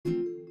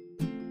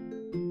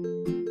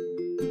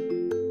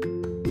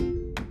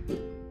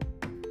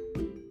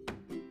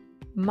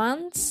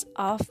Months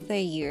of the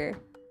year.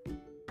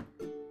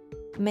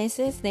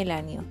 Meses del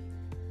año.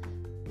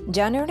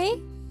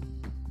 January,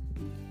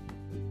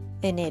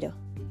 enero.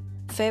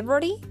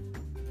 February,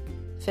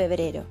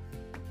 febrero.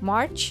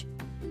 March,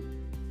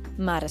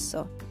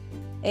 marzo.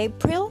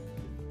 April,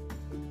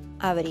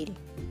 abril.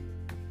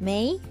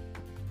 May,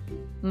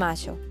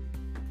 mayo.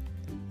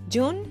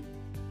 June,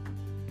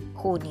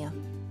 junio.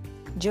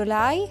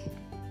 July,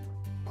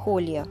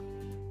 julio.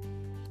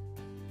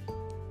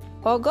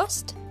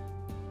 August,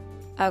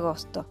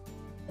 agosto.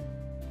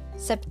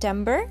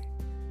 September,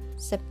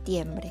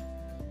 septiembre.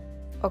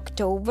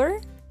 October,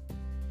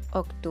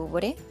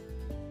 octubre.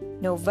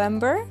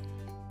 November,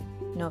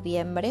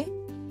 noviembre.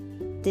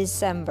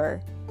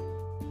 December,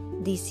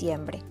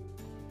 diciembre.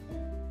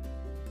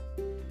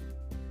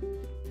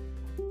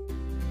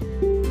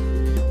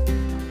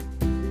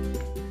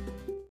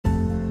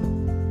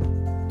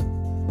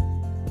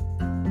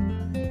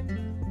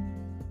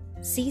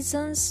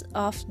 Seasons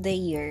of the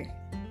year.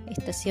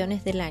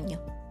 Estaciones del año.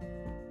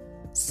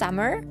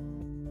 Summer,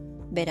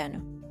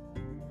 verano.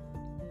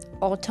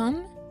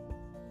 Autumn,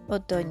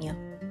 otoño.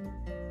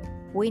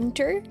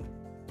 Winter,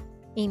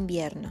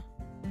 invierno.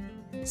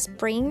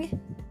 Spring,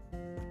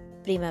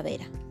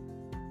 primavera.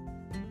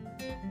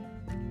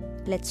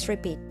 Let's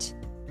repeat.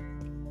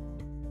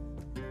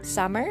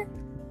 Summer,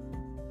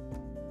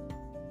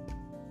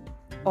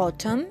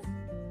 autumn,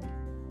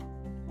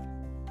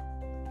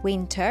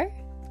 winter,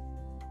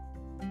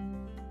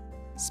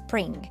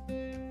 spring.